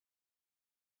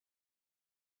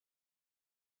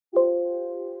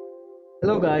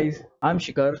Hello guys, I'm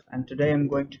Shikhar and today I'm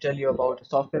going to tell you about a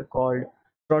software called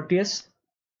Proteus,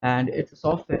 and it's a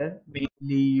software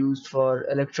mainly used for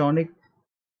electronic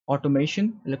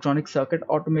circuit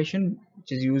automation,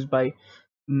 which is used by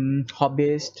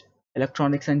hobbyist,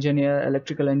 electronics engineer,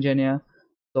 electrical engineer.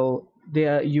 So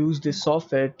they use this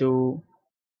software to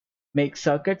make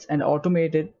circuits and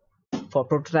automate it for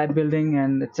prototype building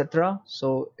and etc.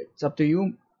 So it's up to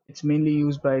you. It's mainly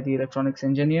used by the electronics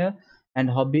engineer and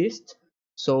hobbyists.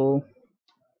 So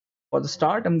for the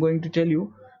start, I'm going to tell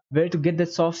you where to get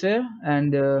that software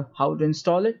and how to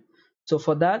install it. So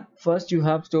for that, first you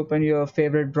have to open your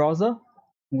favorite browser.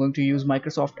 I'm going to use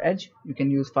Microsoft Edge. You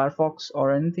can use Firefox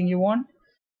or anything you want.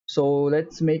 So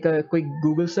let's make a quick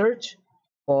Google search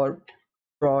for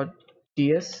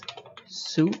Proteus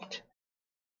suite,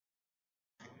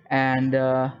 and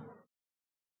the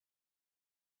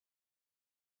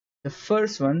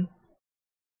first one,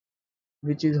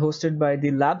 which is hosted by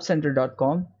the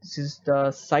labcenter.com. This is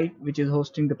the site which is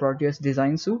hosting the Proteus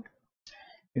design suite.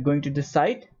 You're going to this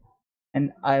site,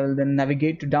 and I will then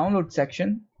navigate to download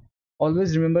section.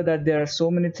 Always remember that there are so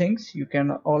many things. You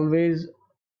can always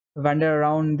wander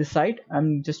around the site.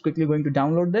 I'm just quickly going to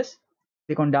download this.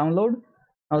 Click on download.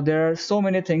 Now there are so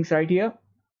many things right here.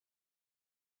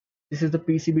 This is the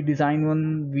PCB design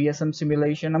one, VSM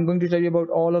simulation. I'm going to tell you about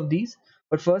all of these.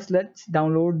 But first, let's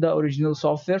download the original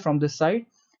software from this site.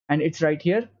 And it's right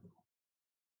here.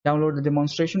 Download the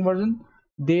demonstration version.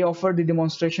 They offer the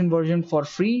demonstration version for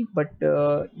free, but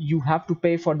you have to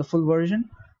pay for the full version.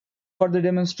 For the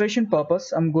demonstration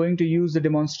purpose, I'm going to use the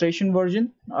demonstration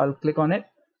version. I'll click on it.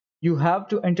 You have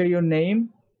to enter your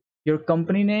name, your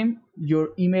company name,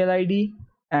 your email ID,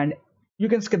 and you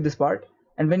can skip this part.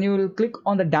 And when you will click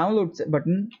on the download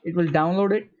button, it will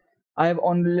download it. I have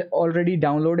already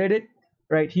downloaded it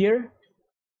right here.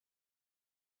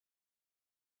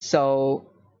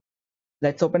 So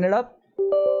let's open it up.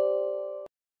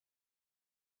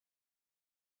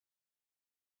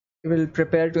 We will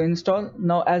prepare to install.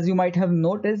 Now, as you might have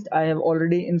noticed, I have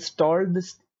already installed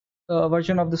this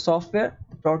version of the software,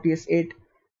 Proteus 8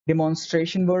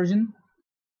 demonstration version,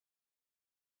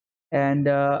 and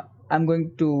I'm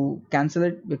going to cancel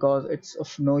it because it's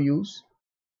of no use.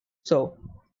 So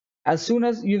as soon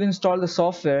as you've installed the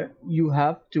software, you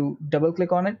have to double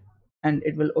click on it and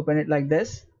it will open it like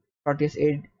this, Proteus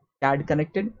 8 CAD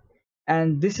connected.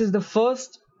 And this is the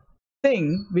first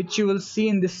thing which you will see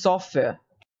in this software.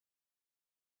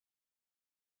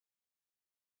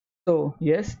 So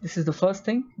yes, this is the first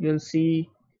thing you'll see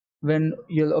when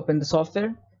you'll open the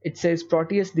software. It says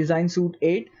Proteus Design Suite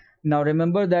 8. Now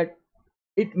remember that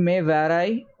it may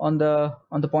vary on the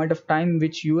point of time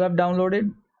which you have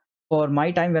downloaded. For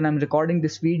my time when I'm recording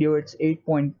this video, it's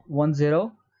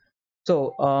 8.10.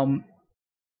 So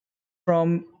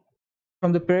from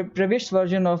the previous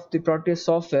version of the Proteus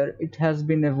software, it has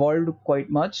been evolved quite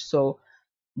much. So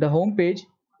the home page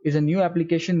is a new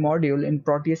application module in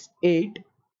Proteus 8,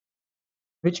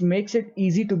 which makes it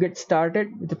easy to get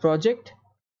started with the project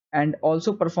and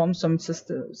also perform some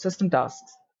system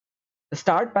tasks. The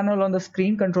start panel on the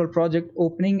screen control project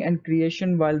opening and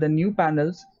creation, while the new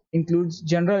panels includes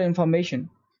general information,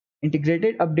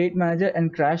 integrated update manager,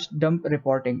 and crash dump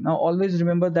reporting. Now always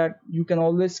remember that you can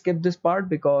always skip this part,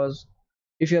 because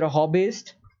if you're a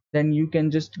hobbyist, then you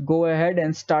can just go ahead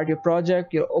and start your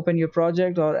project, you open your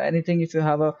project or anything. If you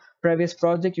have a previous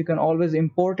project, you can always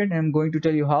import it, and I'm going to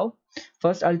tell you how.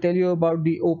 First, I'll tell you about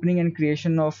the opening and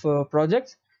creation of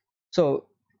projects. So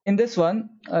in this one,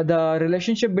 the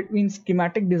relationship between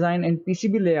schematic design and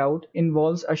PCB layout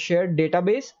involves a shared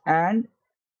database and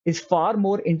is far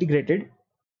more integrated.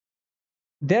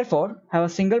 Therefore, have a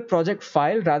single project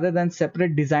file rather than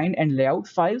separate design and layout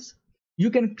files. You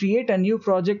can create a new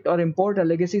project or import a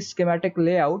legacy schematic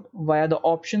layout via the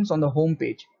options on the home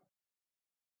page.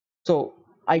 So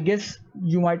I guess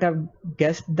you might have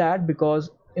guessed that, because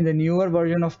in the newer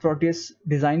version of Proteus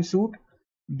Design Suite,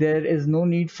 there is no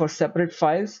need for separate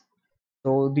files.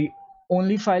 So the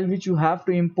only file which you have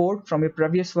to import from a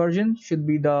previous version should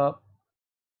be the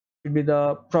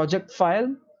project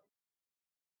file.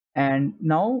 And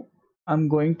now I'm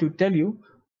going to tell you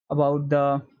about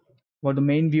the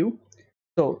main view.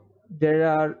 So there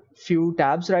are few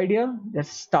tabs right here.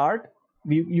 Let's start.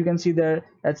 You can see there,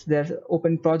 that's there's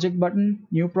open project button,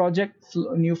 new project,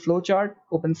 new flowchart,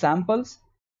 open samples,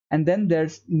 and then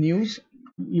there's news.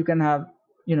 You can have,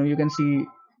 you can see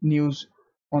news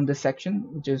on this section,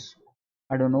 which is,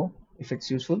 I don't know if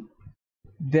it's useful.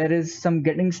 There is some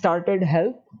getting started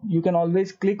help. You can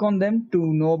always click on them to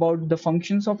know about the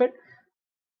functions of it.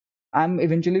 I'm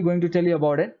eventually going to tell you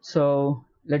about it. So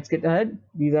let's get ahead.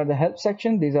 These are the help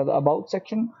section, these are the about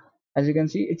section. As you can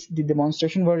see, it's the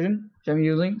demonstration version which I'm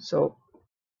using. So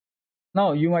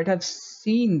now you might have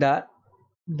seen that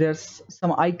there's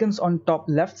some icons on top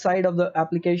left side of the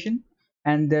application,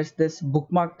 and there's this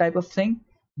bookmark type of thing.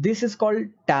 This is called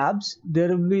tabs. There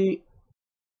will be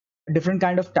different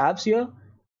kind of tabs here.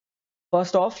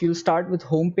 First off, you'll start with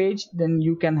home page, then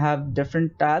you can have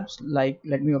different tabs. Like,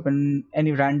 let me open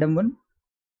any random one.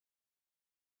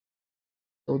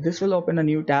 So this will open a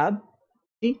new tab.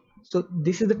 See, so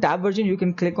this is the tab version. You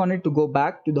can click on it to go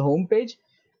back to the home page,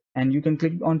 and you can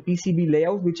click on PCB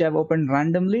layout, which I've opened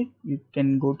randomly. You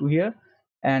can go to here,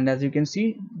 and as you can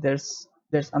see, there's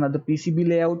another PCB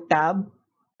layout tab,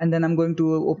 and then I'm going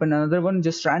to open another one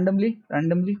just randomly.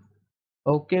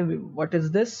 Okay, what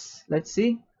is this? Let's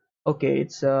see. Okay,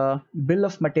 it's a bill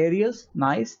of materials.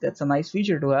 Nice, that's a nice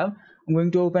feature to have. I'm going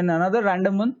to open another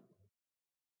random one.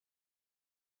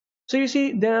 So you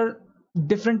see there are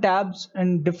different tabs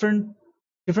and different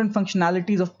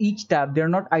functionalities of each tab. They're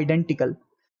not identical.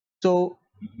 So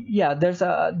yeah, this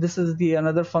is the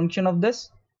another function of this.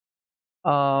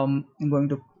 I'm going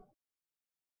to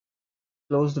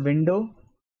close the window.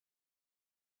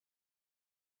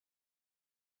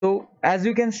 So as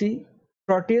you can see,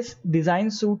 Proteus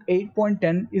Design Suite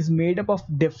 8.10 is made up of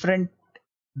different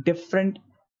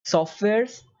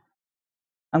softwares.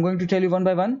 I'm going to tell you one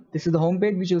by one. This is the home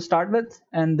page which you'll start with,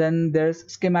 and then there's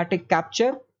schematic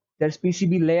capture, there's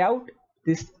PCB layout,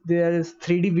 there is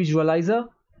 3D visualizer,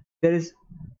 there is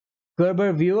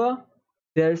Gerber viewer,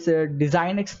 there's a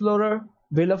design explorer,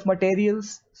 bill of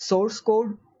materials, source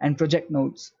code, and project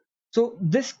notes. So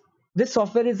this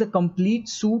software is a complete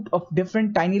suite of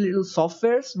different tiny little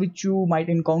softwares which you might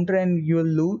encounter and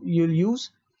you'll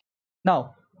use.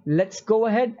 Now let's go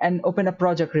ahead and open a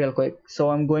project real quick.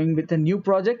 So I'm going with a new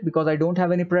project because I don't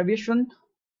have any previous one.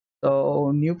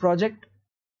 So new project.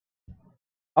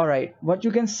 All right, what you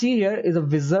can see here is a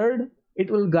wizard. It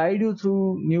will guide you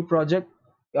through new project,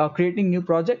 creating new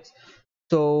projects.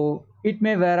 So it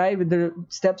may vary with the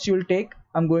steps you'll take.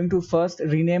 I'm going to first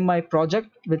rename my project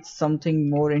with something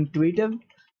more intuitive.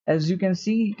 As you can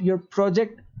see, your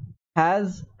project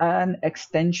has an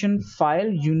extension file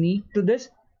unique to this.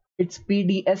 It's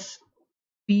PDSPRJ,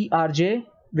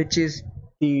 which is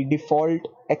the default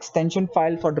extension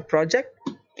file for the project.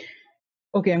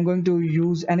 Okay, I'm going to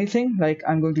use anything, like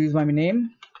I'm going to use my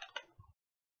name,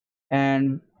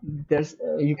 and there's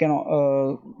you can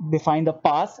define the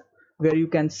path where you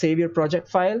can save your project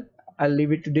file. I'll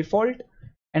leave it to default,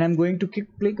 and I'm going to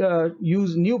click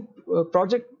use new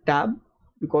project tab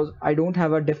because I don't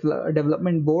have a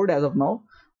development board as of now,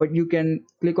 but you can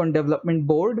click on development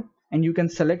board and you can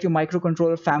select your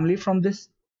microcontroller family from this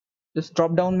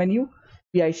drop down menu: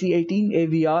 PIC 18,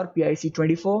 AVR, PIC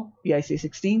 24, PIC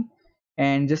 16,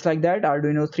 and just like that,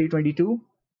 Arduino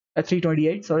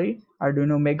 328, sorry,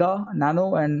 Arduino Mega,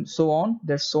 Nano, and so on.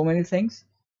 There's so many things.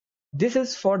 This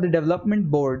is for the development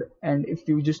board, and if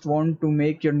you just want to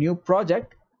make your new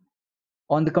project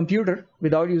on the computer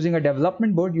without using a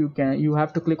development board, you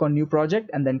have to click on new project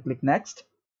and then click next.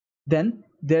 Then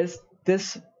there's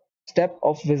this step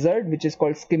of wizard which is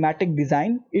called schematic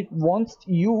design. It wants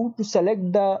you to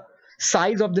select the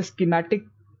size of the schematic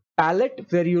palette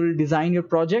where you'll design your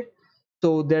project.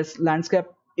 So there's landscape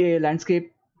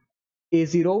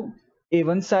A0,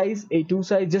 A1 size, A2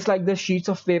 size, just like the sheets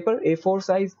of paper, A4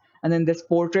 size, and then there's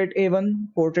portrait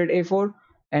A1, portrait A4,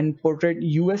 and portrait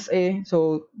USA.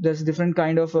 So there's different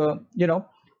kind of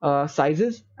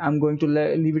sizes. I'm going to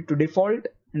leave it to default,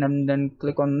 and then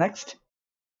click on next.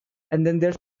 And then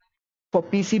there's for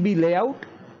PCB layout.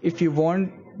 If you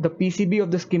want the PCB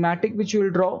of the schematic which you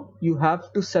will draw, you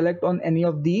have to select on any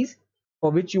of these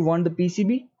for which you want the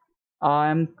PCB.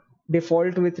 I'm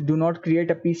default with do not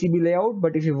create a PCB layout,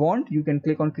 but if you want, you can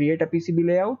click on create a PCB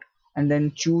layout and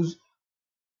then choose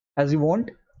as you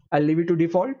want. I'll leave it to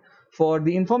default. For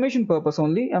the information purpose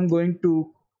only, I'm going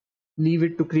to leave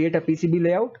it to create a PCB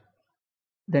layout,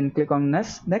 then click on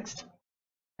next,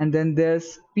 and then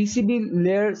there's PCB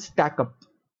layer stack up.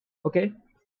 Okay,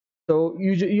 so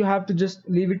you have to just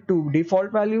leave it to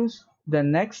default values,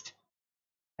 then next.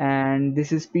 And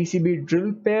this is PCB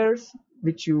drill pairs,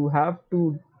 which you have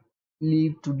to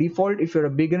leave to default if you're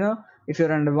a beginner. If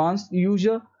you're an advanced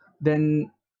user, then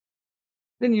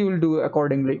you will do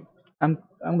accordingly. I'm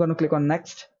going to click on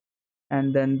next,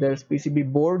 and then there's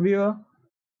PCB board viewer,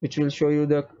 which will show you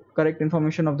the correct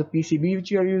information of the PCB which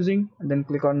you are using, and then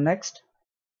click on next.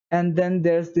 And then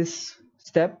there's this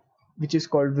step which is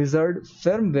called wizard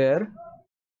firmware.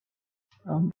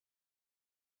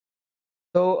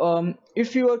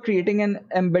 If you are creating an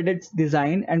embedded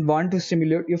design and want to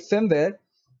simulate your firmware,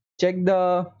 check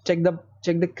the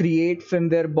create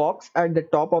firmware box at the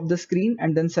top of the screen,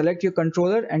 and then select your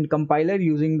controller and compiler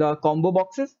using the combo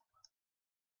boxes,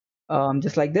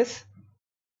 just like this.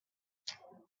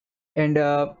 And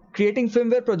creating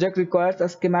firmware project requires a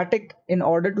schematic in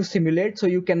order to simulate, so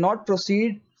you cannot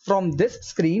proceed from this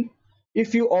screen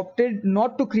if you opted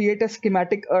not to create a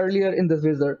schematic earlier in this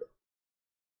wizard.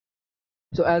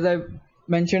 So as I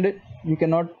mentioned it, you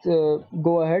cannot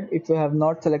go ahead if you have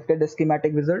not selected the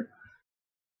schematic wizard.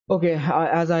 Okay,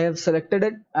 as I have selected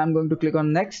it, I'm going to click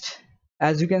on next.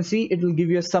 As you can see, it will give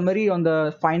you a summary on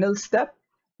the final step,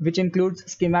 which includes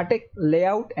schematic,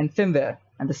 layout, and firmware,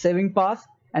 and the saving path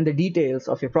and the details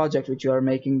of your project which you are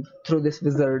making through this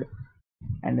wizard.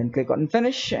 And then click on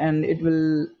finish, and it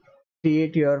will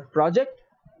create your project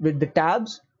with the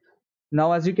tabs.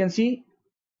 Now as you can see,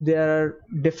 there are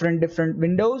different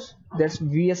windows. There's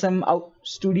VSM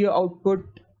studio output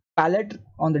palette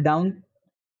on the down,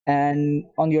 and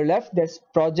on your left there's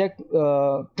project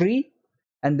tree,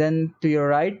 and then to your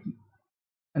right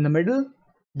in the middle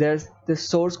there's the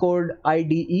source code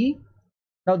IDE.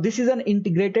 Now this is an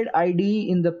integrated IDE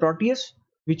in the Proteus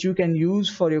which you can use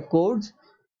for your codes.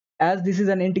 As this is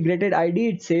an integrated IDE,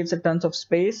 it saves a tons of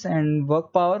space and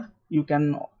work power. You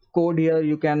can code here,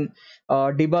 you can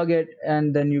debug it,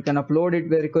 and then you can upload it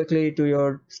very quickly to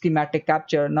your schematic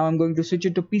capture. Now I'm going to switch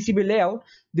it to PCB layout.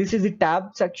 This is the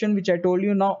tab section which I told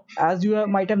you. Now as you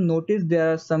might have noticed,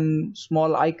 there are some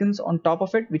small icons on top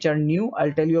of it which are new.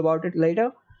 I'll tell you about it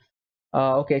later.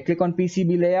 Okay, click on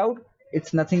PCB layout.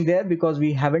 It's nothing there because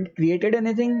we haven't created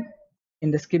anything.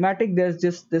 In the schematic there's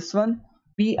just this one,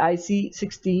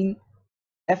 PIC16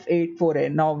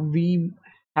 F84A. Now we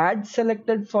had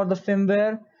selected for the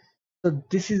firmware, so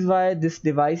this is why this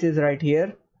device is right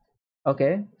here.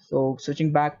 Okay, so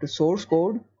switching back to source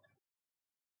code.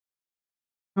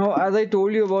 Now as I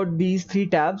told you about these three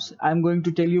tabs, I'm going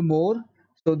to tell you more.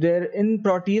 So there in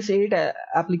Proteus 8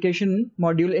 application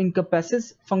module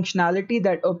encompasses functionality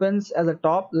that opens as a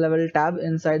top level tab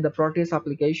inside the Proteus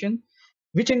application,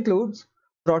 which includes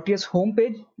Proteus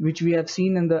homepage, which we have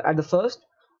seen in the at the first,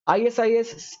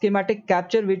 ISIS schematic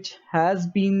capture, which has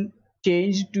been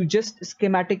changed to just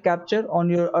schematic capture on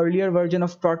your earlier version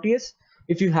of Proteus.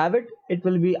 If you have it, it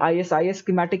will be ISIS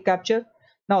schematic capture.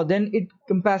 Now then it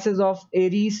compasses of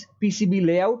Aries PCB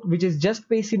layout, which is just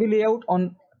PCB layout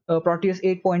on Proteus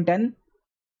 8.10.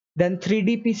 Then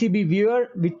 3D PCB viewer,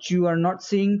 which you are not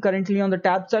seeing currently on the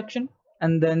tab section.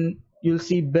 And then you'll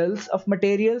see bills of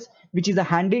materials, which is a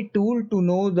handy tool to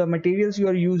know the materials you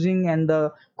are using and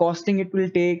the costing it will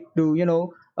take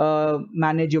to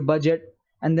manage your budget.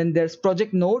 And then there's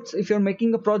project notes. If you're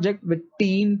making a project with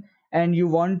team and you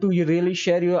want to really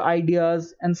share your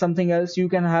ideas and something else, you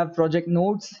can have project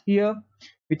notes here,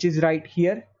 which is right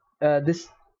here, this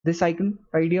icon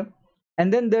right here.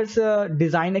 And then there's a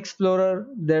design explorer.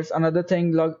 There's another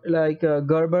thing like a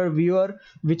Gerber viewer,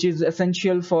 which is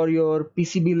essential for your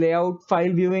PCB layout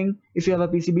file viewing. If you have a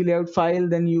PCB layout file,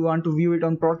 then you want to view it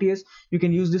on Proteus, you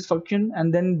can use this function.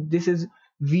 And then this is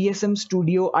VSM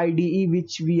Studio IDE,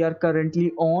 which we are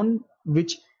currently on,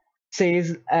 which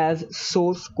says as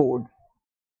source code.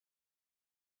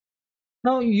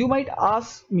 Now you might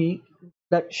ask me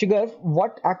that, Shigar,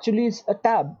 what actually is a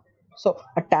tab? So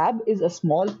a tab is a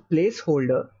small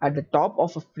placeholder at the top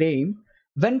of a frame.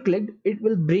 When clicked, it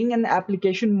will bring an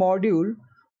application module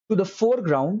to the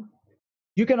foreground.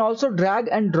 You can also drag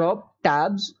and drop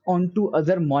tabs onto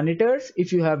other monitors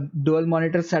if you have dual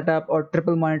monitor setup or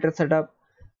triple monitor setup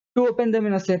to open them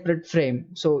in a separate frame.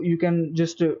 So you can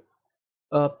just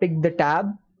pick the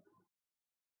tab,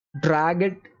 drag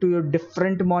it to your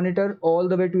different monitor all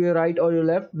the way to your right or your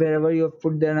left, wherever you have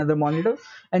put the another monitor,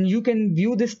 and you can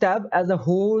view this tab as a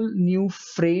whole new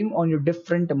frame on your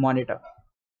different monitor.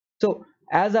 So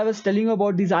as I was telling you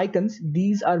about these icons,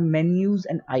 these are menus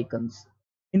and icons.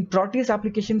 In Proteus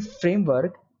application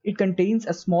framework, it contains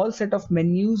a small set of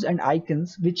menus and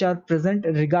icons which are present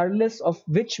regardless of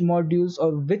which modules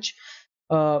or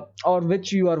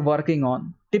which you are working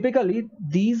on. Typically,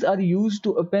 these are used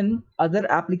to open other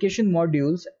application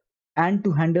modules and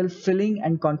to handle filling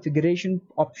and configuration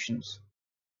options.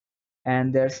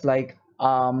 And there's like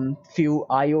few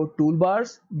IO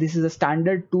toolbars. This is a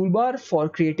standard toolbar for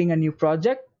creating a new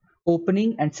project,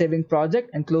 opening and saving project,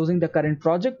 and closing the current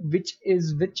project, which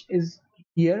is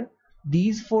here.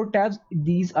 These four tabs,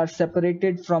 these are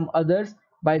separated from others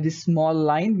by this small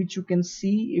line, which you can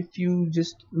see if you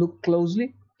just look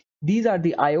closely. These are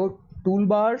the IO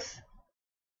toolbars.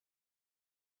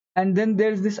 And then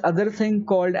there's this other thing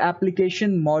called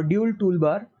application module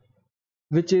toolbar,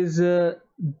 which is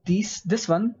this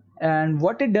one. And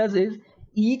what it does is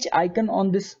each icon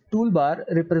on this toolbar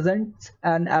represents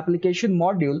an application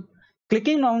module.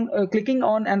 Clicking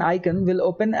on an icon will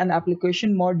open an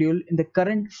application module in the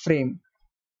current frame.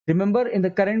 Remember, in the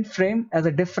current frame as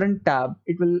a different tab,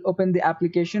 it will open the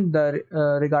application, the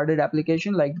regarded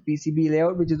application, like PCB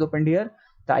layout, which is opened here.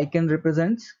 The icon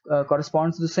represents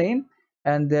corresponds to the same,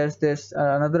 and there's this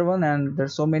another one, and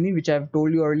there's so many which I've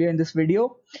told you earlier in this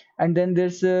video. And then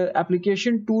there's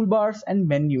application toolbars and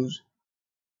menus.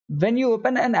 When you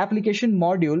open an application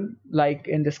module, like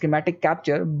in the schematic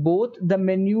capture, both the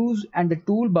menus and the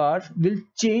toolbars will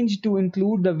change to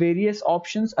include the various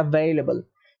options available.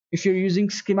 If you're using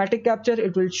schematic capture,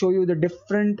 it will show you the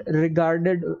different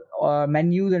regarded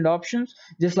menus and options.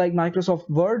 Just like Microsoft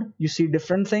Word, you see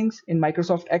different things. In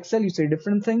Microsoft Excel, you see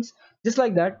different things. Just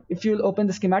like that, if you'll open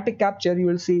the schematic capture, you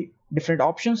will see different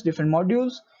options, different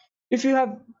modules. If you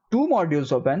have two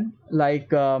modules open,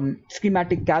 like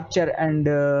schematic capture and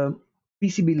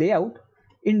PCB layout,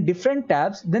 in different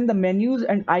tabs, then the menus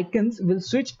and icons will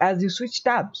switch as you switch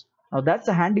tabs. Now that's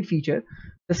a handy feature.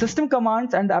 The system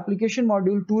commands and the application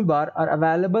module toolbar are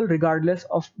available regardless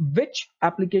of which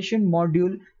application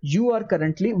module you are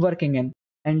currently working in.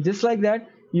 And just like that,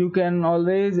 you can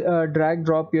always drag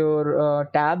drop your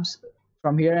tabs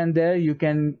from here and there. You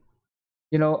can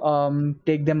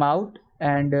take them out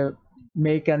and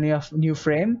make a new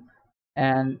frame,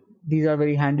 and these are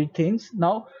very handy things.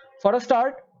 Now for a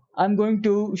start, I'm going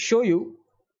to show you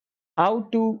how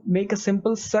to make a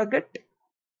simple circuit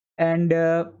and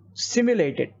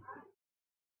simulate it.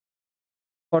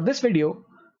 For this video,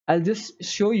 I'll just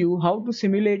show you how to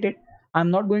simulate it. I'm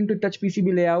not going to touch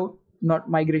PCB layout, not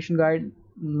migration guide,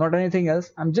 not anything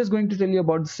else. I'm just going to tell you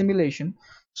about the simulation.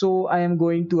 So I am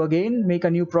going to again make a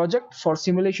new project for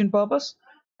simulation purpose,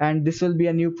 and this will be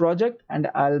a new project, and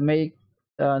I'll make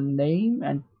a name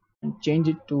and change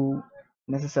it to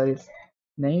necessary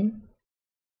name,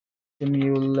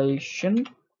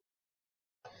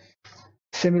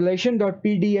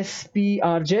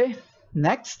 simulation.pdsprj.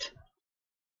 Next,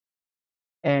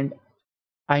 and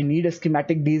I need a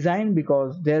schematic design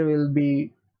because there will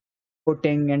be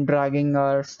putting and dragging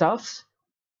our stuffs,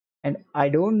 and I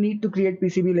don't need to create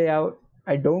PCB layout.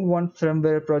 I don't want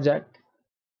firmware project,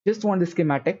 just want the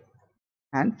schematic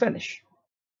and finish.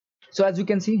 So as you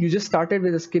can see, you just started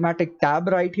with a schematic tab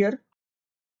right here.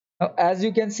 Now as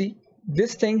you can see,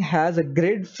 this thing has a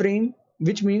grid frame,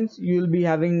 which means you will be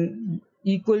having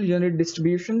equal unit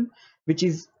distribution, which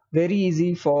is very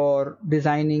easy for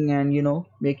designing and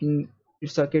making your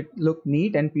circuit look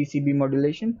neat, and PCB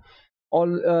modulation. All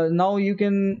now you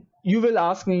will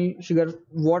ask me, Sugar,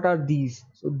 what are these?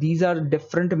 So these are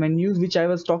different menus which I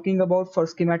was talking about for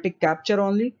schematic capture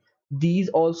only. These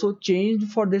also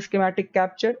changed for the schematic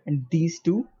capture, and these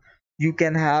two. You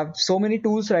can have so many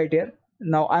tools right here.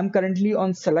 Now I'm currently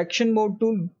on selection mode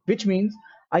tool, which means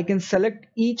I can select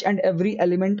each and every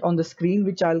element on the screen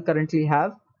which I'll currently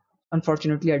have.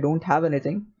 Unfortunately, I don't have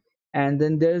anything. And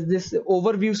then there's this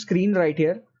overview screen right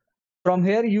here. From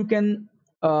here you can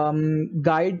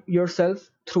guide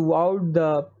yourself throughout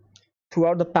the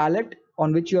palette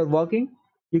on which you are working.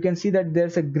 You can see that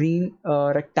there's a green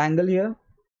rectangle here.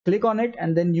 Click on it,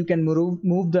 and then you can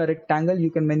move the rectangle.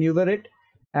 You can maneuver it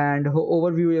and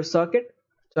overview your circuit.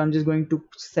 So I'm just going to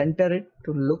center it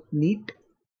to look neat.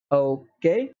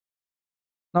 Okay,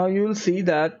 now you will see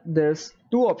that there's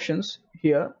two options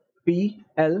here, P,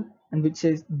 L, and which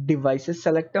says devices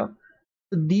selector.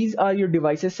 So these are your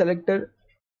devices selector.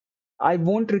 I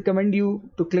won't recommend you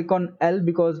to click on L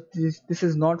because this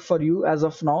is not for you as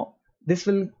of now. This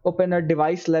will open a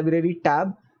device library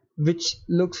tab, which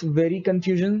looks very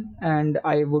confusing, and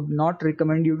I would not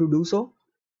recommend you to do so.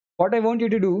 What I want you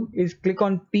to do is click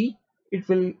on P. It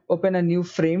will open a new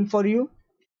frame for you,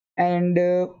 and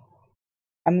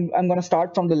I'm gonna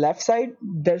start from the left side.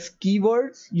 There's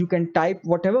keywords. You can type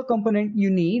whatever component you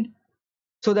need,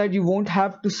 so that you won't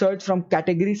have to search from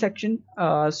category section.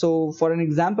 So for an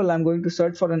example, I'm going to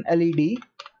search for an LED,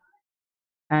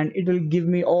 and it will give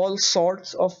me all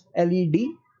sorts of LED,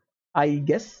 I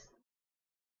guess.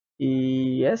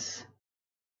 Yes.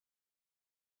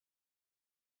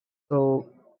 So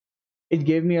it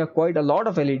gave me quite a lot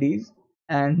of LEDs,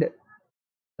 and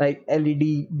like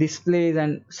LED displays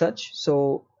and such.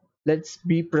 So let's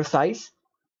be precise.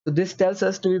 So this tells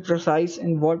us to be precise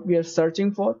in what we are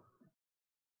searching for.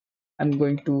 I'm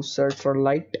going to search for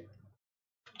light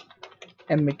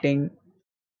emitting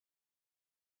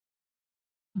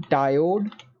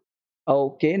diode.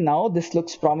 Okay, now this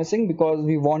looks promising because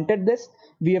we wanted this.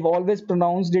 We have always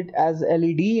pronounced it as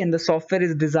LED, and the software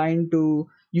is designed to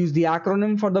use the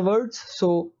acronym for the words.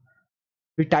 So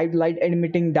we typed light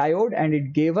emitting diode, and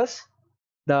it gave us.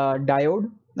 the diode.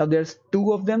 Now there's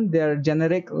two of them. They're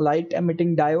generic light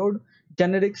emitting diode.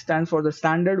 Generic stands for the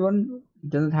standard one. It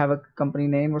doesn't have a company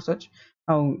name or such.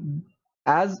 Now,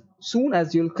 as soon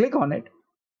as you'll click on it,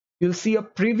 you'll see a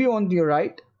preview on your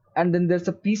right, and then there's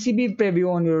a PCB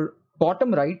preview on your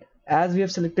bottom right. As we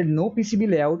have selected no PCB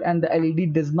layout, and the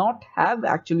LED does not have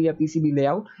actually a PCB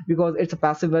layout because it's a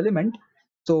passive element,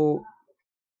 so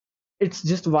it's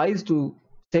just wise to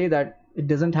say that it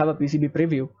doesn't have a PCB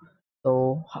preview.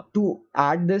 So to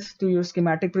add this to your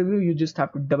schematic preview, you just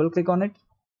have to double click on it,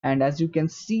 and as you can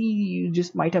see, you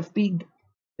just might have peeked,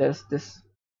 there's this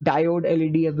diode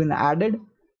LED has been added.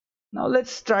 Now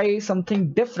let's try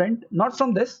something different, not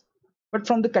from this, but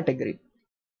from the category.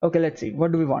 Okay, let's see.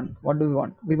 What do we want? What do we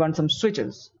want? We want some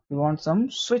switches. We want some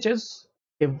switches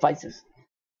devices.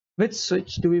 Which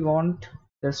switch do we want?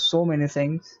 There's so many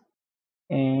things.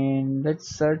 And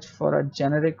let's search for a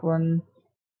generic one.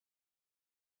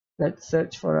 Let's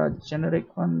search for a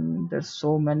generic one. There's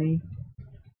so many.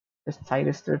 There's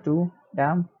thyristor too.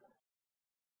 Damn.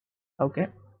 Okay.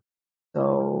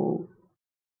 So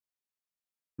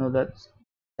no, that's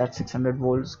 600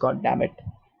 volts. God damn it.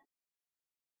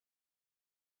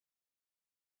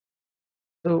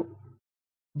 So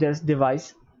there's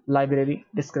device, library,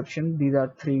 description. These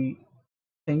are three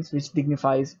things which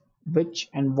dignifies which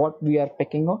and what we are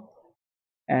picking up.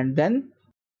 And then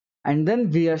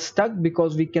we are stuck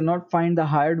because we cannot find the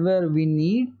hardware we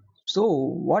need. So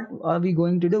what are we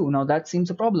going to do now? That seems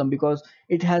a problem because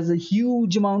it has a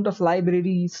huge amount of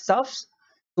library stuffs.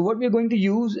 So what we're going to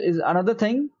use is another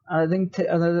thing,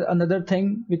 another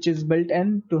thing which is built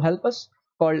in to help us,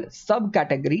 called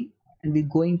subcategory, and we're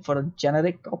going for a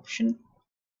generic option.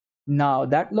 Now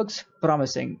that looks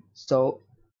promising. So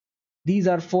these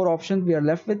are four options we are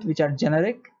left with, which are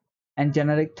generic and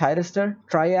generic thyristor,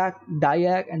 triac,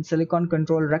 diac, and silicon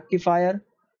control rectifier.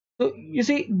 So you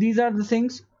see, these are the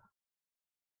things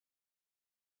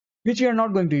which we are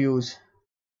not going to use.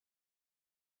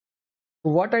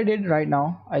 What I did right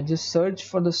now, I just searched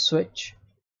for the switch,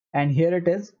 and here it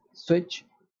is, switch,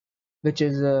 which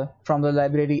is from the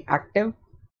library active,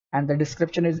 and the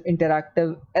description is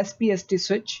interactive SPST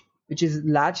switch, which is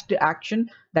latch to action.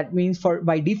 That means for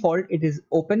by default it is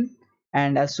open,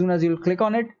 and as soon as you'll click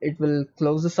on it, it will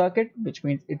close the circuit, which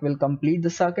means it will complete the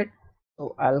circuit.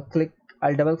 So I'll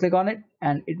double click on it,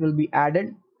 and it will be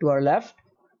added to our left.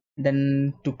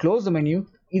 Then to close the menu,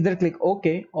 either click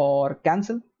OK or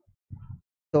cancel.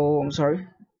 So I'm sorry,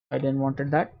 I didn't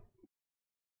wanted that.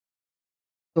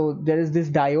 So there is this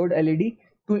diode LED.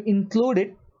 To include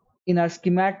it in our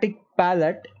schematic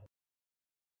palette,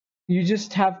 you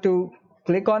just have to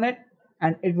click on it,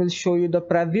 and it will show you the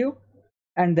preview.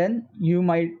 And then you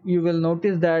will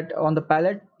notice that on the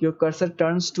palette your cursor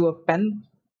turns to a pen,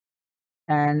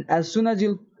 and as soon as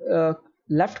you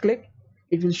left click,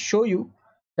 it will show you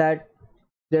that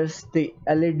there's the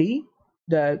LED,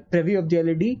 the preview of the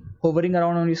LED hovering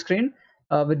around on your screen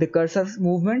with the cursor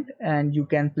movement, and you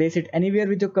can place it anywhere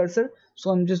with your cursor. So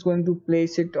I'm just going to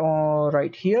place it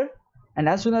right here, and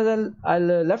as soon as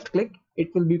I'll left click,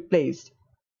 it will be placed.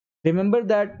 Remember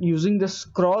that using the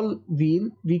scroll wheel,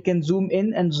 we can zoom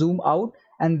in and zoom out,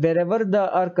 and wherever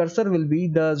our cursor will be,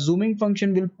 the zooming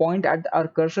function will point at our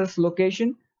cursor's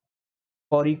location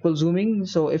for equal zooming.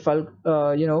 So if I'll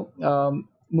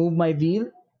move my wheel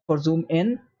for zoom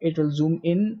in, it will zoom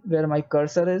in where my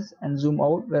cursor is and zoom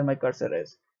out where my cursor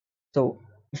is. So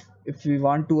if we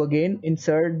want to again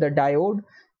insert the diode,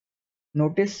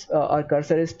 notice our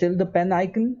cursor is still the pen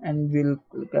icon, and we'll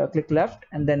click left,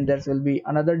 and then there will be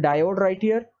another diode right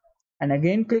here, and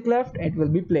again click left, it will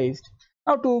be placed.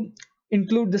 Now to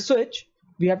include the switch,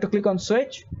 we have to click on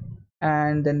switch,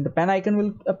 and then the pen icon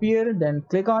will appear, then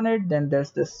click on it, then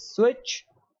there's this switch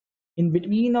in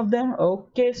between of them.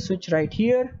 Okay, switch right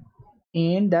here,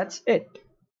 and that's it.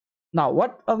 Now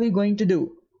what are we going to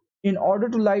do? In order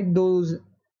to light those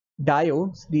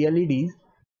diodes, the LEDs,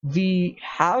 we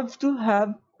have to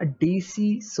have a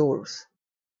DC source.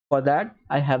 For that,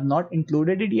 I have not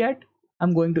included it yet.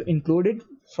 I'm going to include it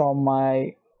from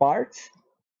my parts,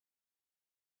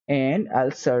 and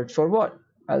I'll search for what?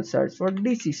 I'll search for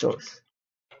DC source,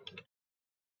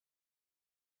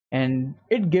 and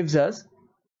it gives us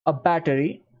a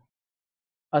battery,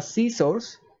 a C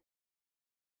source,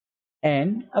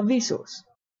 and a V source,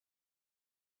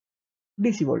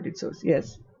 DC voltage source.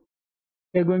 Yes,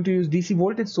 we're going to use DC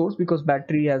voltage source because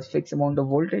battery has fixed amount of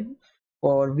voltage.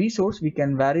 For V source, we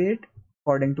can vary it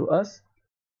according to us,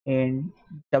 and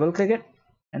double click it,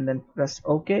 and then press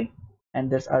OK,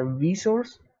 and there's our V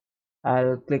source.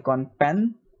 I'll click on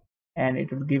pen, and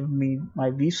it will give me my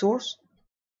V source,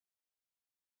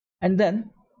 and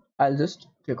then I'll just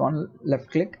click on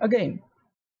left click again.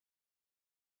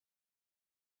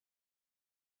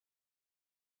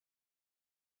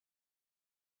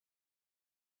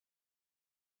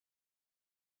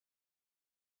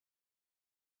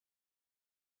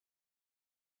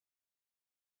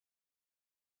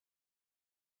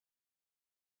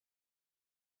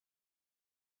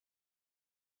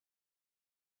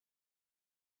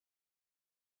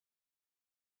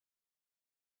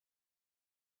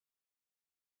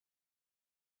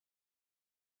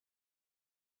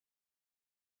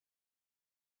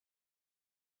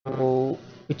 So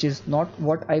which is not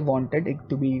what I wanted it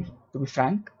to be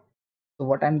frank. So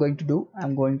what I'm going to do,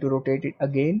 I'm going to rotate it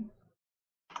again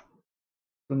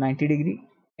to 90 degree,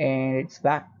 and it's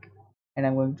back. And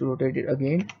I'm going to rotate it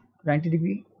again to 90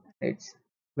 degree. It's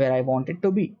where I want it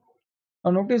to be.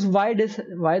 Now notice why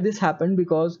this happened,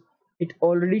 because it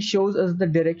already shows us the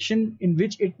direction in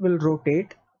which it will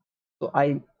rotate. So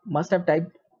I must have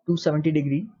typed 270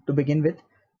 degree to begin with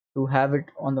to have it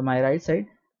on my right side.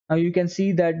 Now you can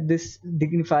see that this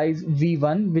signifies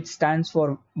V1, which stands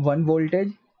for 1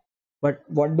 voltage. But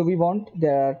what do we want?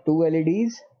 There are two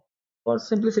LEDs. For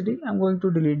simplicity, I'm going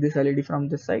to delete this LED from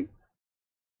this side.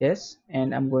 Yes,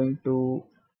 and I'm going to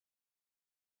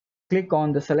click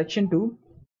on the selection tool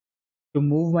to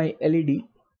move my LED.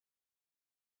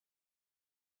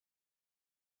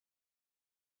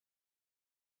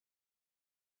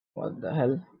 What the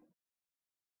hell?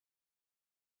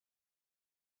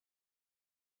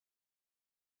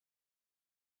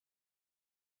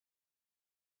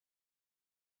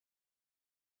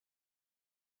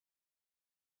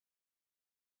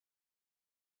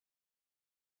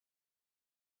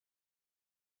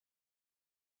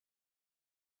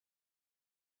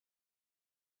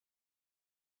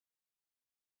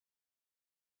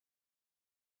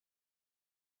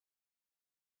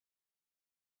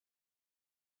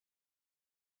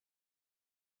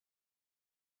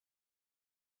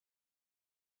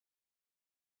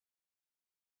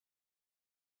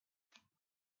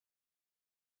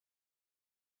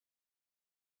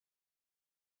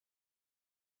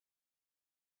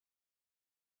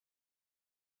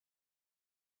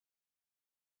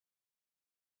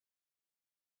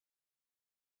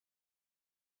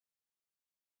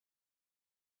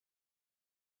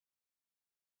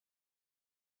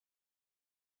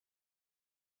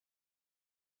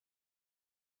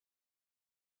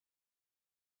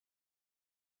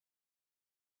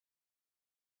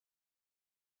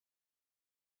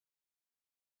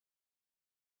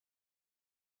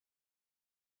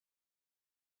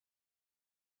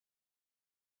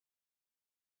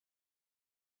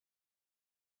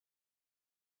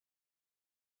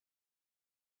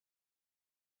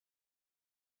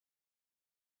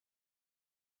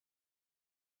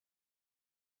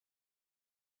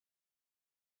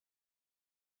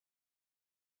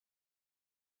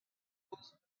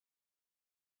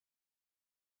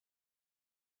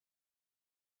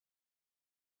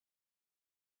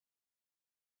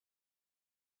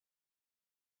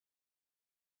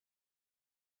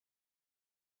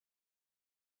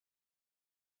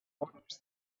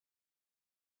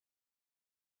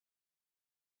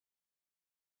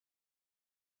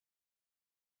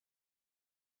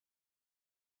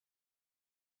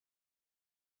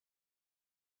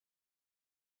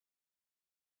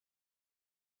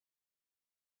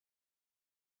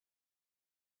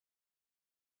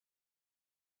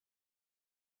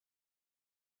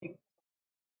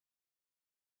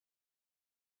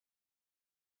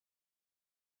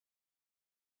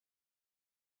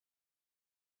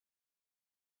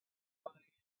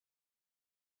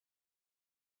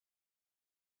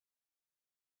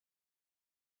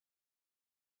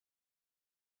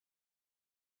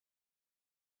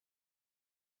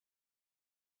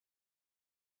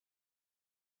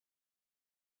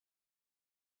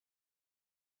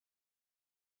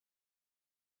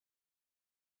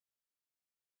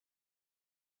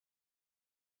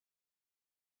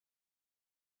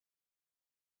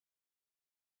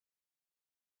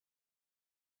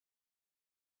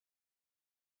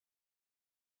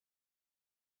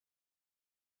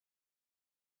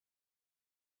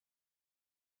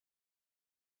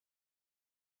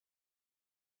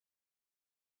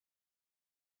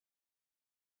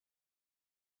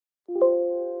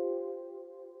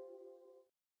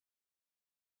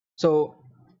 So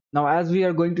now as we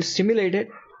are going to simulate it,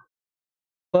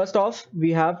 first off,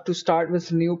 we have to start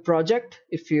with new project.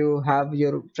 If you have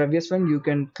your previous one, you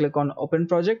can click on open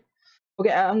project.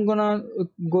 Okay, I'm gonna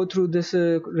go through this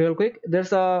real quick.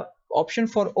 There's a option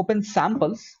for open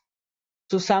samples.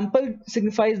 So sample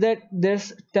signifies that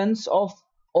there's tons of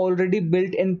already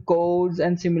built in codes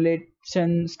and simulate scripts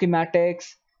and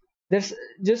schematics. There's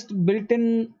just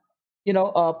built-in,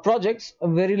 projects,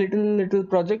 very little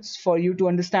projects for you to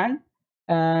understand,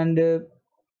 and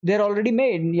they're already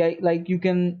made. Yeah, like you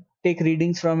can take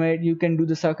readings from it, you can do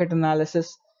the circuit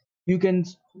analysis, you can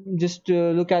just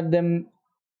look at them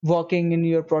working in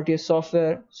your Proteus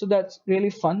software. So that's really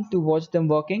fun to watch them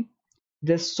working.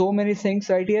 There's so many things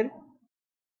right here.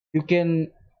 You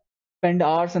can spend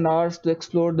hours and hours to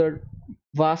explore the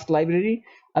vast library.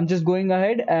 I'm just going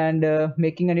ahead and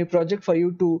making a new project for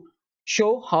you to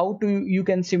show how to you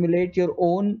can simulate your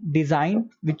own design,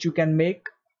 which you can make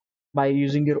by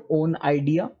using your own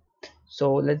idea.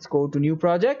 So let's go to new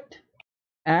project,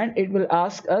 and it will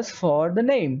ask us for the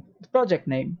name, the project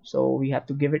name. So we have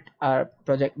to give it our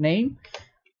project name,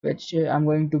 which I'm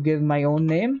going to give my own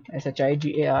name,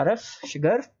 SHIGARF,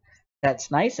 sugar.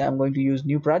 That's nice. I'm going to use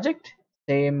new project,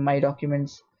 same my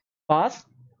documents path,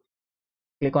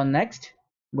 click on next.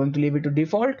 I'm going to leave it to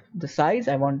default. The size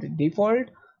I want it default,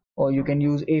 or you can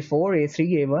use A4,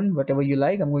 A3, A1, whatever you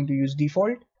like. I'm going to use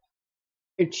default.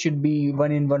 It should be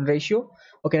 1:1 ratio.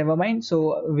 Okay, never mind.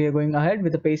 So we are going ahead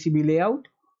with the PCB layout,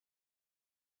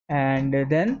 and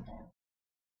then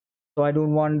so I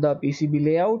don't want the PCB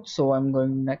layout, so I'm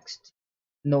going next.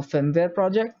 No firmware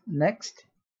project, next,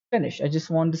 finish. I just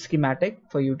want the schematic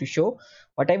for you to show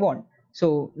what I want.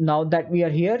 So now that we are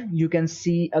here, you can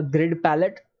see a grid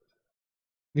palette,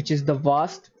 which is the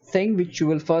vast thing which you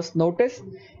will first notice,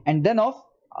 and then off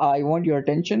I want your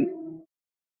attention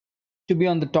to be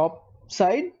on the top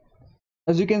side.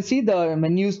 As you can see, the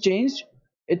menus changed.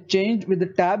 It changed with the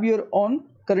tab you're on.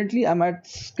 Currently I'm at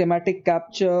schematic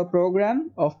capture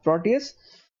program of Proteus,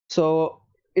 so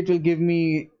it will give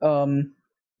me the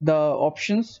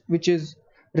options which is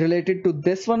related to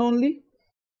this one only.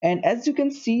 And as you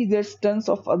can see, there's tons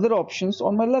of other options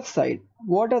on my left side.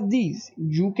 What are these?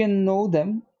 You can know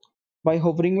them by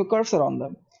hovering your cursor on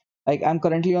them. Like I'm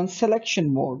currently on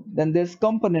selection mode, then there's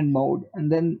component mode,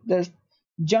 and then there's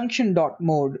junction dot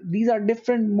mode. These are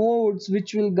different modes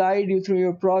which will guide you through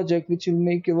your project, which will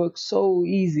make your work so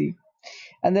easy.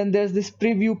 And then there's this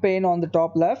preview pane on the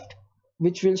top left,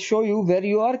 which will show you where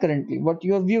you are currently, what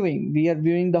you are viewing. We are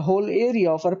viewing the whole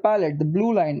area of our palette. The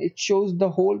blue line, it shows the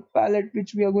whole palette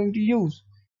which we are going to use.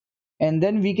 And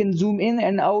then we can zoom in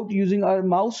and out using our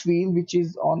mouse wheel, which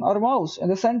is on our mouse in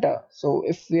the center. So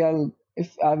if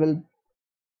I will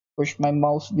push my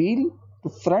mouse wheel to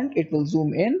front, it will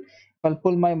zoom in. If I'll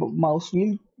pull my mouse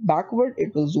wheel backward,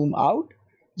 it will zoom out.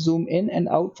 Zoom in and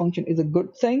out function is a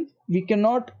good thing. We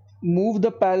cannot move the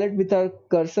palette with our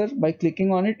cursor by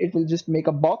clicking on it. It will just make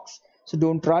a box, so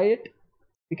don't try it.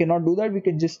 We cannot do that. We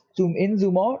can just zoom in,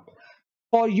 zoom out.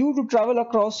 For you to travel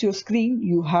across your screen,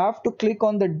 you have to click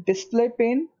on the display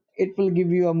pane. It will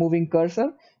give you a moving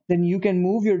cursor. Then you can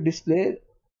move your display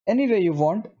anywhere you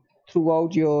want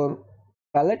throughout your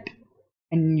palette,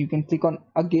 and you can click on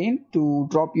again to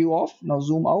drop you off. Now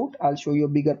zoom out. I'll show you a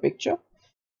bigger picture.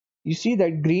 You see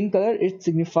that green color, it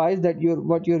signifies that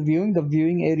what you're viewing, the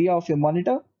viewing area of your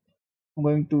monitor. I'm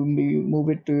going to move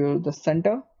it to the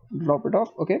center, drop it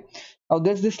off. Okay, now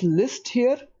there's this list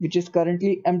here which is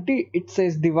currently empty. It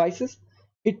says devices.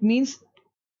 It means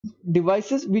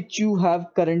devices which you have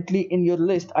currently in your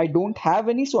list. I don't have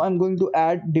any, so I'm going to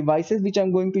add devices which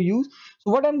I'm going to use.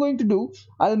 So what I'm going to do,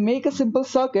 I'll make a simple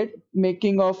circuit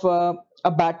making of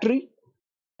a battery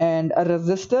and a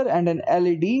resistor and an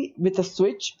LED with a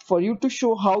switch for you to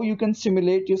show how you can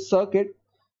simulate your circuit,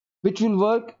 which will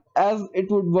work as it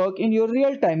would work in your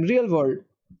real world,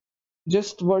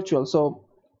 just virtual. So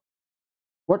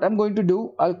what I'm going to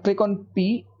do, I'll click on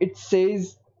P. It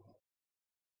says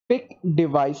pick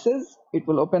devices. It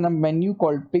will open a menu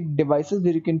called pick devices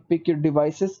where you can pick your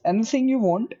devices, anything you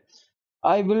want.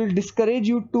 I will discourage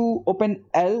you to open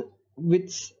L,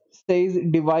 which says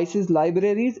devices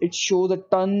libraries. It shows a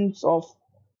tons of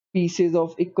pieces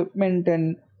of equipment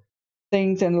and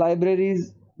things and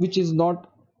libraries, which is not,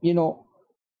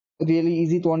 really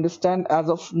easy to understand as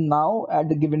of now at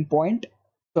the given point.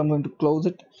 So I'm going to close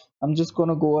it. I'm just going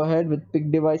to go ahead with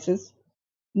pick devices.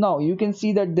 Now you can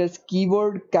see that there's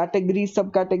keyword, category,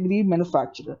 subcategory,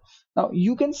 manufacturer. Now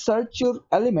you can search your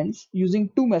elements using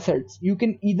two methods. You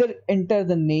can either enter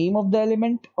the name of the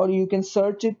element, or you can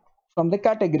search it from the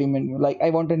category menu. Like I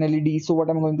want an LED, so what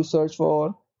I'm going to search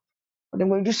for? What I'm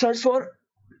going to search for?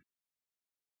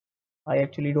 I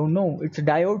actually don't know. It's a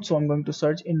diode, so I'm going to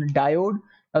search in diode.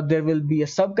 Now there will be a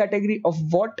subcategory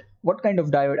of what kind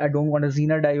of diode. I don't want a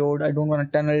Zener diode. I don't want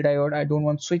a tunnel diode. I don't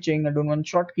want switching. I don't want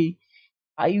Schottky.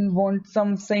 I want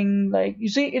something like, you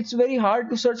see, it's very hard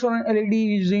to search for an LED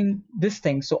using this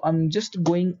thing. So I'm just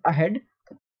going ahead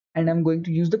and I'm going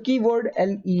to use the keyword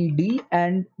LED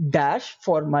and dash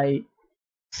for my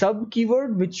sub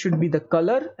keyword, which should be the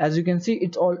color. As you can see,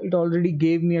 it already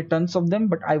gave me a tons of them,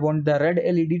 but I want the red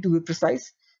LED to be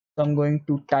precise. So I'm going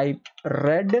to type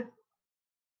red.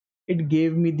 It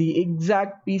gave me the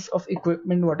exact piece of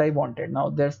equipment what I wanted. Now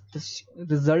there's this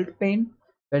result pane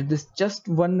where there's just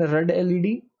one red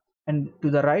LED, and to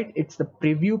the right it's the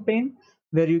preview pane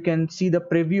where you can see the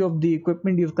preview of the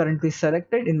equipment you've currently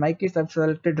selected. In my case, I've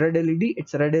selected red LED.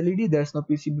 It's a red LED. There's no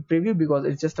PCB preview because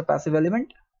it's just a passive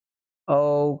element.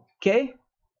 Okay,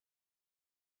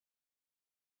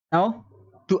 now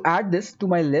to add this to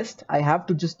my list, I have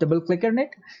to just double click on it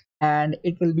and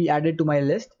it will be added to my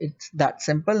list. It's that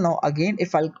simple. Now again,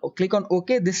 if I'll click on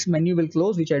OK, this menu will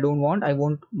close, which I don't want. I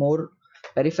want more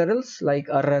peripherals like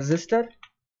a resistor.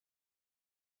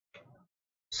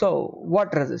 So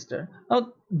what resistor?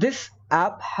 Now this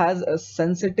app has a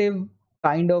sensitive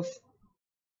kind of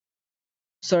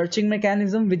searching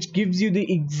mechanism which gives you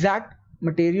the exact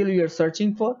material you are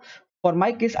searching for. For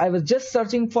my case, I was just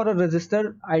searching for a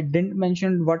resistor. I didn't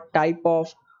mention what type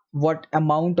of, what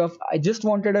amount of. I just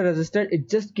wanted a resistor. It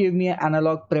just gave me an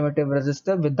analog primitive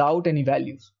resistor without any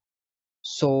values.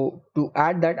 So to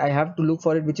add that, I have to look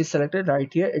for it, which is selected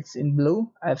right here. It's in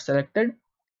blue. I have selected.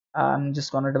 I'm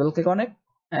just gonna double click on it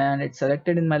and it's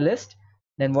selected in my list.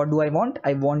 Then what do I want?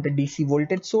 I want a DC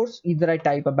voltage source. Either I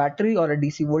type a battery or a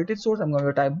DC voltage source. I'm going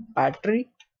to type battery.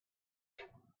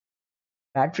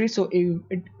 So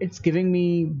it's giving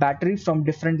me battery from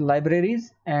different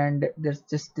libraries, and there's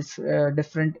just this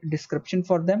different description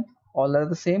for them. All are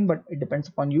the same, but it depends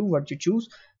upon you what you choose.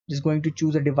 Just going to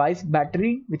choose a device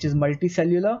battery which is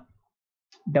multicellular.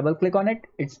 Double click on it.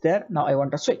 It's there. Now I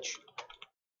want a switch.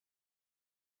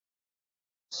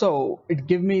 So it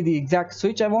give me the exact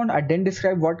switch I want. I didn't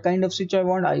describe what kind of switch I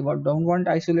want. Don't want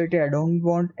isolated. I don't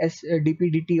want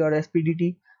DPDT or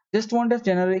SPDT. Just want a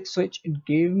generic switch. It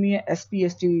gave me a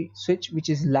SPST switch which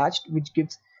is latched, which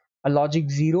gives a logic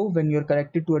 0 when you're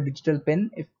connected to a digital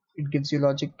pin. If it gives you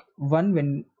logic 1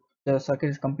 when the circuit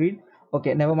is complete.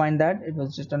 Okay, never mind that. It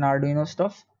was just an Arduino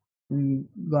stuff. I'm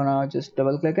gonna just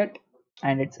double click it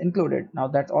and it's included. Now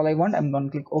that's all I want. I'm gonna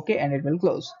click OK and it will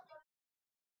close.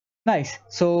 Nice.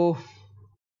 So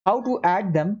how to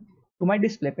add them to my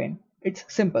display pane? It's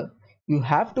simple. You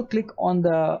have to click on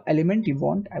the element you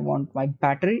want. I want my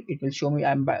battery. It will show me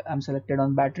I'm selected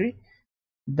on battery.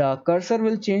 The cursor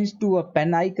will change to a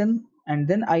pen icon, and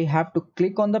then I have to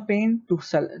click on the pane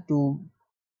to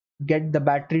get the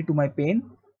battery to my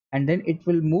pane, and then it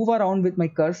will move around with my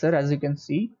cursor, as you can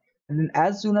see. And then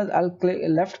as soon as I'll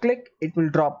left click, it will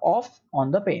drop off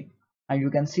on the pane. And you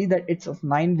can see that it's of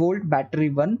 9-volt battery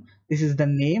 1. This is the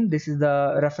name, this is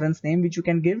the reference name which you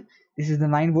can give. This is the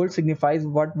 9-volt, signifies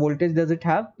what voltage does it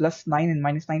have, plus 9 and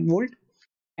minus 9-volt.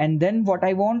 And then what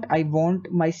I want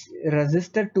my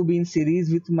resistor to be in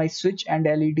series with my switch and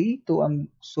LED.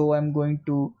 So I'm going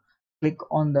to click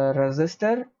on the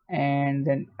resistor, and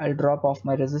then I'll drop off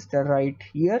my resistor right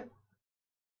here.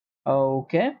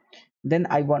 Okay, then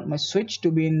I want my switch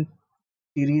to be in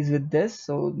series with this,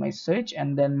 so my switch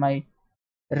and then my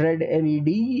red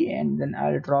LED, and then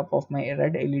I'll drop off my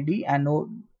red LED.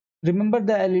 Anode, remember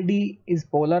the LED is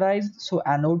polarized, so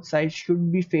anode side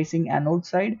should be facing anode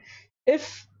side.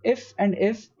 If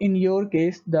in your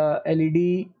case the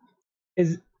LED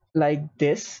is like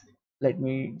this, let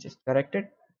me just correct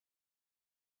it.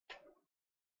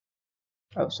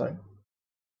 Oh, sorry.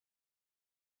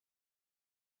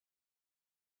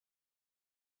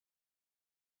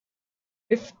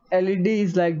 If LED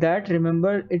is like that,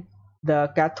 remember it,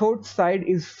 the cathode side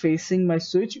is facing my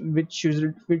switch, which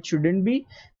shouldn't be,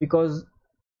 because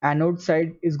anode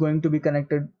side is going to be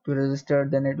connected to resistor,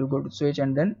 then it will go to switch,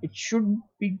 and then it should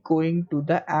be going to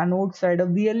the anode side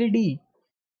of the LED.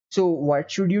 So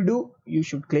what should you do? You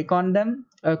should click on them,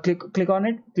 click on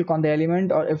it, click on the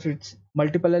element, or if it's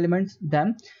multiple elements,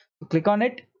 then click on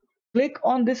it, click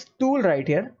on this tool right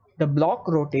here, the block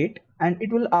rotate, and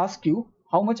it will ask you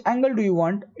how much angle do you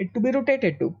want it to be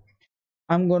rotated to.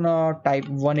 I'm gonna type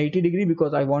 180 degree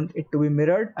because I want it to be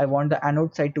mirrored. I want the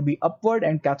anode side to be upward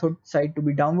and cathode side to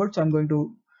be downward, so I'm going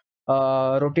to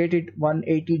rotate it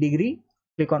 180 degree.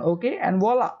 Click on OK, and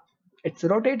voila, it's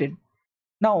rotated.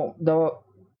 Now the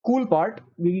cool part,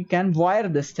 we can wire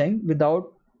this thing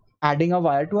without adding a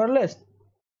wire to our list.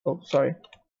 Oh, sorry.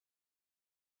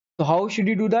 So how should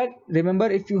you do that? Remember,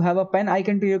 if you have a pen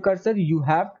icon to your cursor, you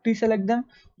have to select them.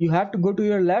 You have to go to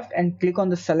your left and click on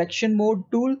the selection mode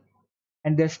tool,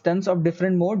 and there's tons of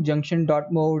different mode: junction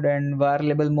dot mode and wire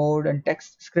label mode and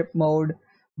text script mode,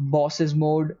 bosses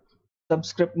mode,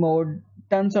 subscript mode,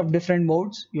 tons of different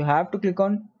modes. You have to click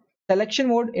on selection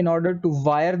mode in order to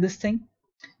wire this thing.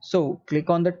 So click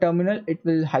on the terminal, it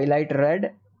will highlight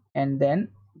red, and then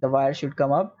the wire should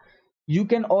come up. You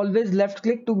can always left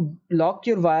click to lock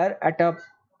your wire at a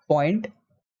point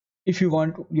if you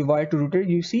want your wire to rotate.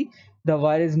 You see the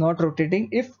wire is not rotating.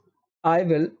 If I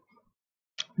will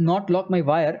not lock my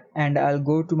wire and I'll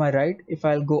go to my right, if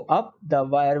I'll go up, the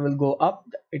wire will go up,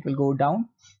 it will go down.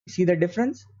 See the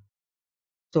difference?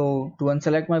 So to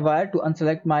unselect my wire, to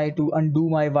undo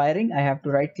my wiring, I have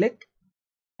to right click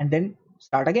and then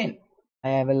start again.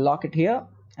 I will lock it here,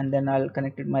 and then I'll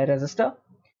connect it my resistor,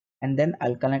 and then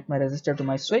I'll connect my resistor to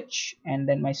my switch, and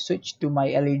then my switch to my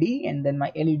LED, and then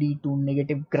my LED to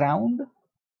negative ground.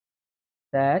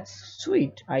 That's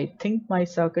sweet. I think my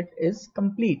circuit is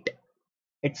complete.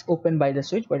 It's open by the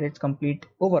switch, but it's complete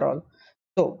overall.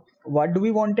 So what do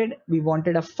we wanted? We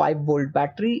wanted a 5-volt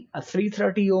battery, a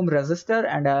 330 ohm resistor,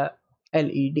 and a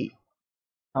LED.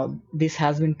 Now this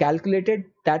has been calculated.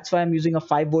 That's why I'm using a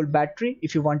 5-volt battery.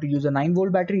 If you want to use a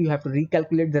 9-volt battery, you have to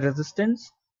recalculate the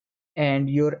resistance. And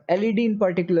your LED in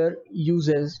particular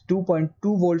uses 2.2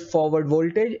 volt forward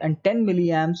voltage and 10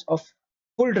 milliamps of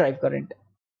full drive current.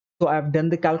 So I've done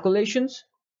the calculations,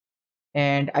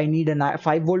 and I need a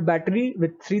 5-volt battery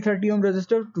with 330 ohm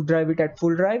resistor to drive it at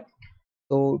full drive.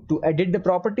 So to edit the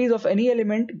properties of any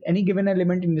element, any given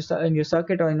element in your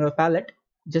circuit or in your palette,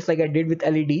 just like I did with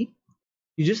LED,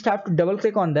 you just have to double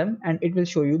click on them and it will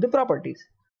show you the properties.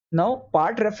 Now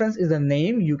part reference is the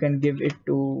name. You can give it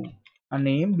to a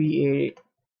name, BATTER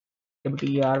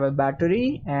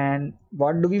battery. And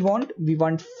what do we want? We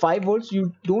want 5 volts.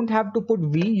 You don't have to put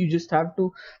V, you just have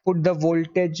to put the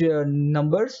voltage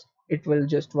numbers. It will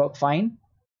just work fine.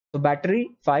 So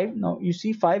battery 5. Now you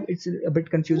see 5, it's a bit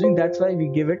confusing. That's why we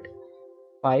give it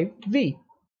 5V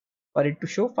for it to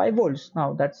show 5 volts.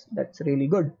 Now that's really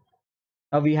good.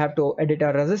 Now we have to edit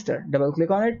our resistor. Double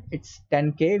click on it. It's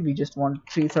 10k. We just want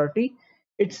 330.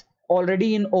 It's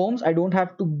already in ohms. I don't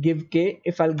have to give k.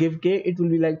 If I'll give k, it will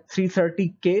be like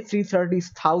 330k. 330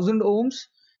 is 1000 ohms.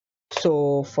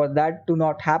 So for that to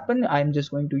not happen, I'm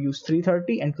just going to use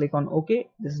 330 and click on OK.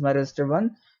 This is my resistor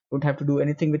 1. Don't have to do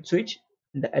anything with switch.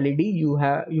 The LED, you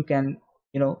can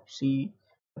see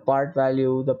the part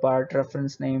value, the part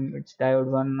reference name. It's diode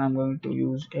 1. I'm going to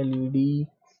use LED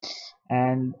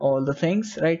and all the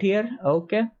things right here.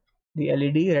 Okay, the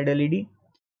LED, red LED.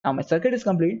 Now my circuit is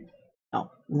complete.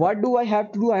 Now what do I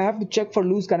have to do? I have to check for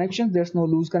loose connections. There's no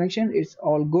loose connection, it's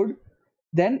all good.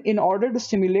 Then in order to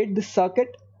simulate the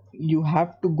circuit, you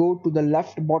have to go to the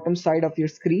left bottom side of your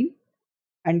screen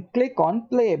and click on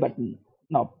play button.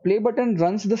 Now play button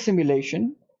runs the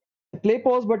simulation. The play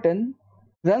pause button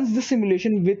runs the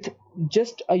simulation with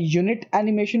just a unit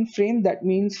animation frame. That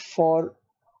means for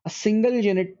a single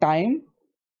unit time.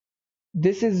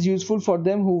 This is useful for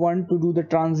them who want to do the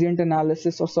transient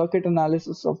analysis or circuit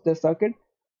analysis of their circuit.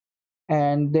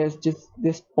 And there's just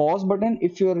this pause button.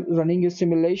 If you're running your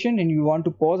simulation and you want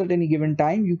to pause at any given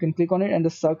time, you can click on it and the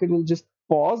circuit will just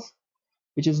pause,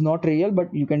 which is not real,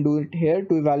 but you can do it here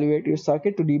to evaluate your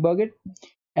circuit, to debug it.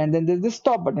 And then there's this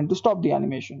stop button to stop the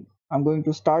animation. I'm going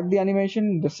to start the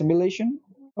animation, the simulation.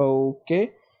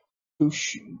 Okay, to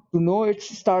know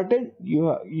it's started,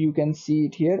 you can see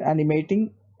it here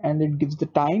animating, and it gives the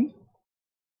time.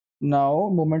 Now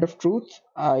moment of truth,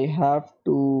 I have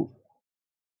to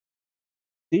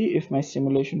see if my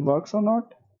simulation works or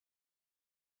not.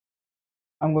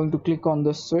 I'm going to click on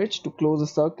the switch to close the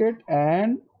circuit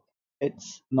and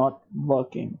it's not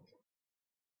working.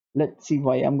 Let's see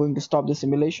why. I'm going to stop the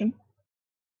simulation.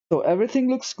 So everything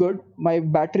looks good. My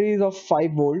battery is of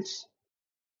 5 volts.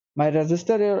 My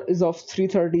resistor is of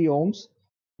 330 ohms.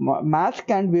 Math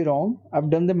can't be wrong. I've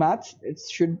done the maths. It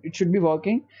should be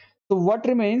working. So what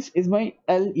remains is my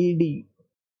LED.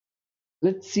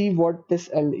 Let's see what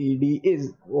this LED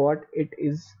is, what it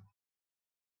is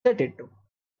set it to.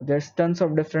 There's tons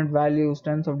of different values,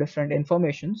 tons of different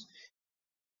informations.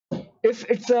 If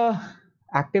it's a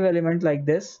active element like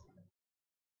this,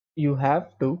 you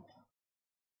have to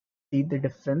see the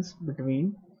difference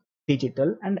between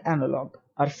digital and analog.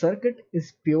 Our circuit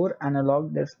is pure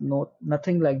analog. There's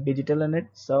nothing like digital in it.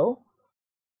 So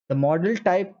the model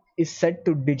type is set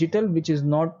to digital, which is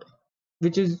not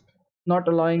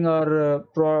allowing our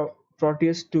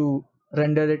Proteus to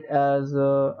render it as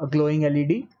a glowing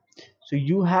LED. So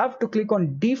you have to click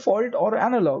on default or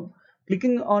analog.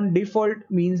 Clicking on default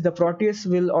means the Proteus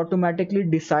will automatically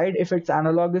decide if it's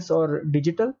analogous or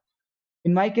digital.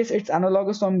 In my case, it's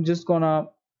analogous, so I'm just gonna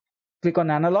click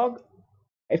on analog.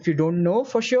 If you don't know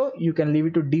for sure, you can leave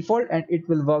it to default and it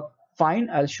will work fine.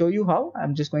 I'll show you how.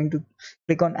 I'm just going to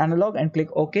click on analog and click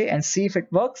OK and see if it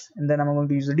works, and then I'm going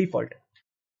to use the default.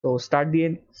 So start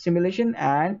the simulation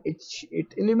and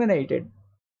it illuminated.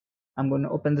 I'm going to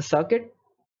open the circuit.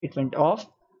 It went off,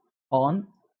 on,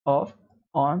 off,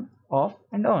 on, off,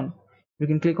 and on. You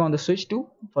can click on the switch too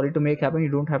for it to make happen. You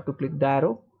don't have to click the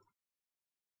arrow.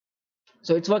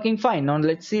 So it's working fine. Now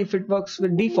let's see if it works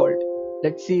with default.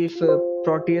 Let's see if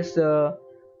Proteus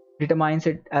determines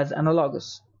it as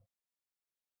analogous.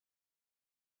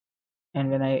 And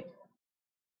when I,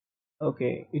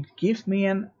 okay, it gives me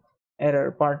an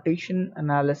error, partition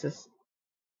analysis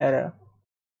error.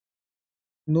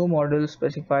 No model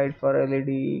specified for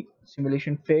LED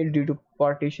simulation failed due to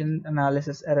partition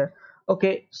analysis error.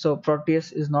 Okay, so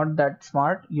Proteus is not that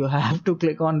smart. You have to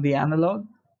click on the analog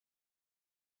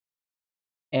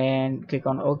and click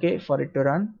on OK for it to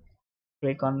run.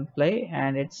 Click on play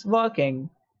and it's working.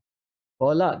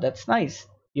 Voila, that's nice.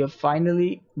 You have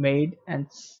finally made and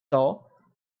saw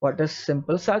what a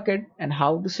simple circuit and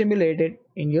how to simulate it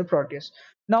in your Proteus.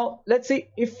 Now let's see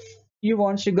if you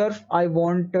want sugar. I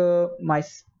want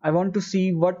to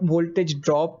see what voltage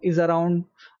drop is around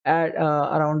at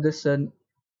around this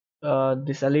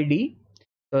LED.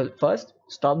 So first,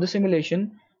 stop the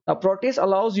simulation. Now Proteus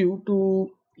allows you to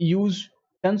use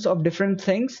tons of different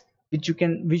things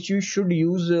which you should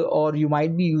use or you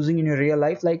might be using in your real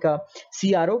life, like a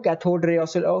CRO, cathode ray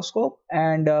oscilloscope,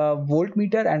 and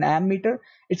voltmeter and ammeter.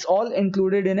 It's all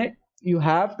included in it. You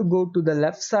have to go to the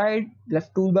left side,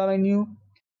 left toolbar menu.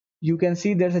 You can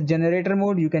see there's a generator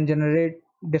mode. You can generate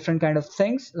different kind of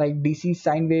things like DC,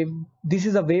 sine wave. This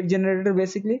is a wave generator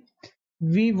basically.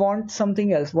 We want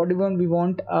something else. What do we want? We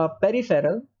want a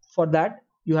peripheral. For that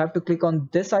you have to click on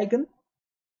this icon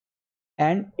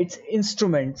and it's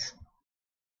instruments.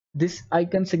 This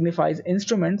icon signifies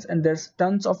instruments and there's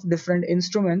tons of different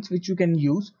instruments which you can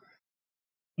use.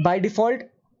 By default,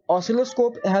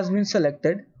 oscilloscope has been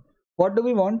selected. What do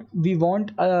we want? We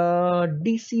want a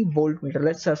DC voltmeter.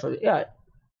 Let's search for it. Yeah,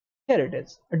 here it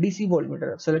is, a DC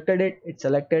voltmeter. I've selected it. It's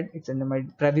selected. It's in my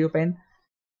preview pane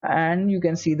and you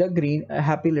can see the green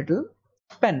happy little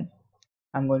pen.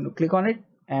 I'm going to click on it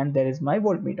and there is my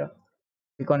voltmeter.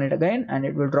 Click on it again and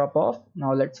it will drop off.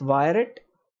 Now let's wire it.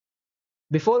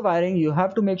 Before wiring, you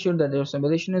have to make sure that your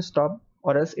simulation is stopped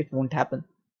or else it won't happen.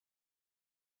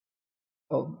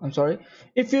 Oh, I'm sorry.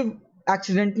 If you've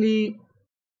accidentally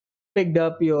picked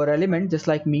up your element just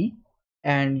like me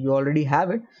and you already have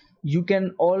it, you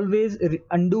can always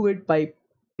undo it by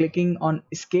clicking on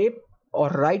escape or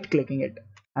right clicking it.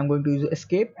 I'm going to use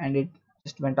escape and it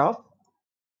just went off.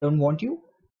 Don't want you.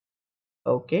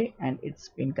 Okay, and it's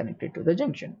been connected to the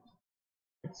junction.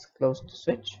 Let's close the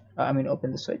switch.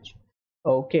 Open the switch.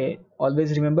 Okay,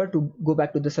 always remember to go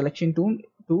back to the selection tool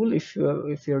if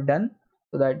you're done,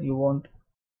 so that you won't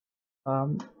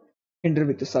um, hinder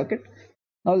with the circuit.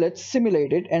 Now let's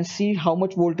simulate it and see how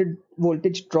much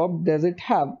voltage drop does it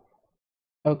have.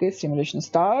 Okay, simulation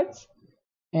starts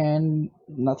and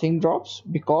nothing drops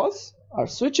because our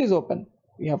switch is open.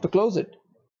 We have to close it.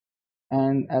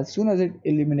 And as soon as it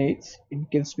illuminates, it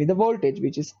gives me the voltage,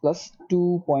 which is plus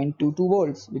 2.22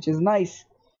 volts, which is nice,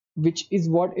 which is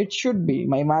what it should be.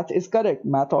 My math is correct.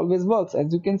 Math always works,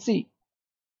 as you can see.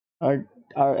 Our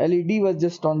LED was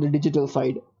just on the digital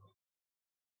side.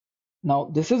 Now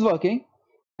this is working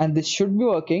and this should be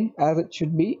working as it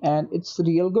should be, and it's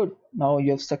real good. Now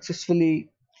you have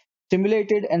successfully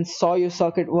simulated and saw your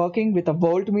circuit working with a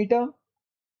voltmeter.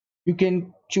 You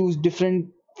can choose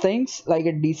different things like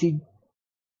a DC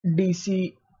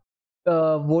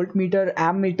voltmeter,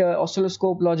 ammeter,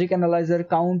 oscilloscope, logic analyzer,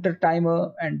 counter,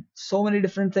 timer, and so many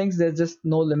different things. There's just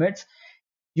no limits.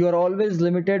 You are always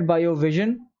limited by your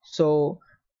vision. So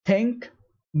think,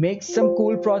 make some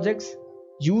cool projects,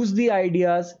 use the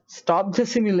ideas, stop the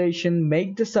simulation,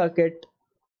 make the circuit,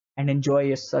 and enjoy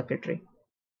your circuitry.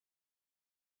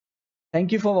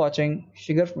 Thank you for watching.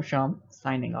 Shigar Musham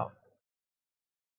signing off.